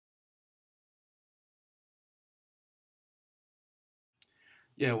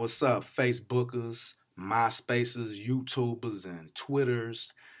Yeah, what's up, Facebookers, MySpacers, YouTubers, and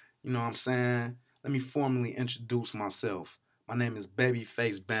Twitters? You know what I'm saying? Let me formally introduce myself. My name is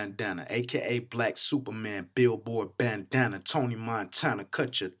Babyface Bandana, aka Black Superman, Billboard Bandana, Tony Montana,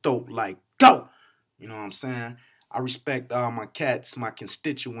 cut your throat like go! You know what I'm saying? I respect all my cats, my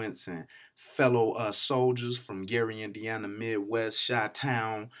constituents, and fellow soldiers from Gary, Indiana, Midwest,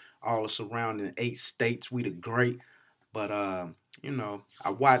 Chi-Town, all the surrounding 8 states. We the great. But I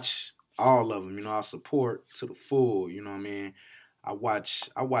watch all of them. I support to the full. You know what I mean. I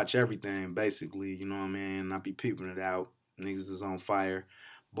watch everything basically. You know what I mean. I be peeping it out. Niggas is on fire.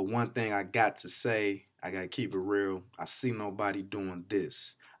 But one thing I got to say, I gotta keep it real. I see nobody doing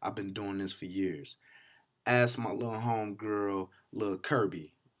this. I've been doing this for years. Ask my little homegirl, little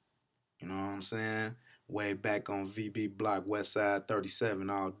Kirby. You know what I'm saying? Way back on VB Block, West Side 37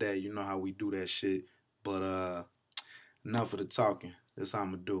 all day. You know how we do that shit. But enough of the talking. That's how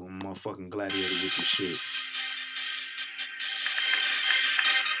I'ma do. I'm a motherfucking gladiator with this shit.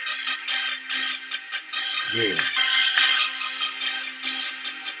 Yeah.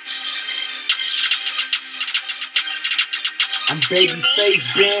 I'm Babyface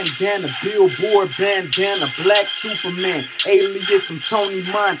Bandana, Billboard Bandana, Black Superman, alias I'm Tony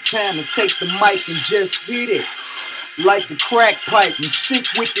Montana. Take the mic and just hit it like a crack pipe. I'm sick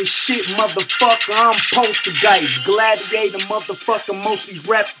with this shit, motherfucker. I'm poltergeist, gladiator, motherfucker. Most these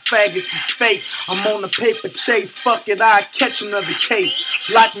rap faggots is fake. I'm on a paper chase. Fuck it, I catch another case.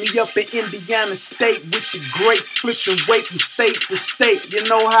 Lock me up in Indiana State with the greats, flipping weight from state to state. You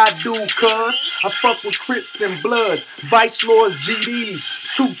know how I do, cuz I fuck with Crips and Bloods, Vice Lords,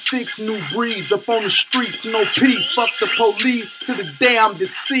 GDs, 2-6 new breeds up on the streets, no peace. Fuck the police to the day I'm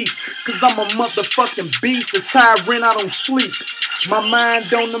deceased, cause I'm a motherfucking beast, a tyrant. I don't sleep. My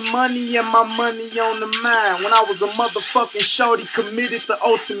mind on the money and my money on the mind. When I was a motherfucking shorty, committed the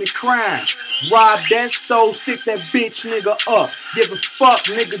ultimate crime. Rob that stove, stick that bitch nigga up. Give a fuck,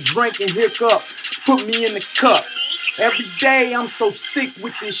 nigga drink and hiccup. Put me in the cup. Every day I'm so sick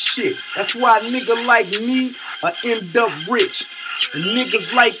with this shit. That's why a nigga like me end up rich. And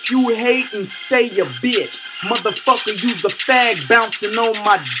niggas like you hate and stay a bitch. Motherfucker, use a fag bouncing on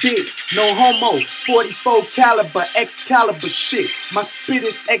my dick. No homo, 44 caliber, Excalibur shit. My spit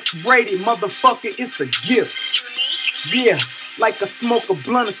is X-rated, motherfucker, it's a gift. Yeah, like I smoke a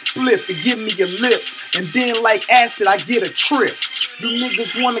blunt of spliff and give me a lip. And then like acid, I get a trip. You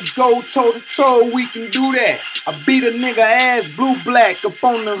niggas wanna go toe to toe, we can do that. I beat a nigga ass blue-black up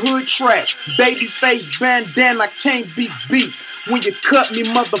on the hood track. Babyface bandana, can't be beat. When you cut me,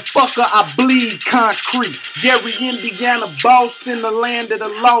 motherfucker, I bleed concrete. Gary, Indiana, boss in the land of the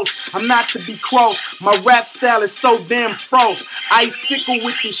lost. I'm not to be crossed. My rap style is so damn frost. Icicle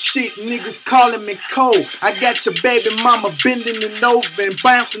with this shit, niggas calling me cold. I got your baby mama bending it over and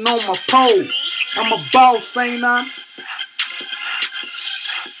bouncing on my pole. I'm a boss, ain't I?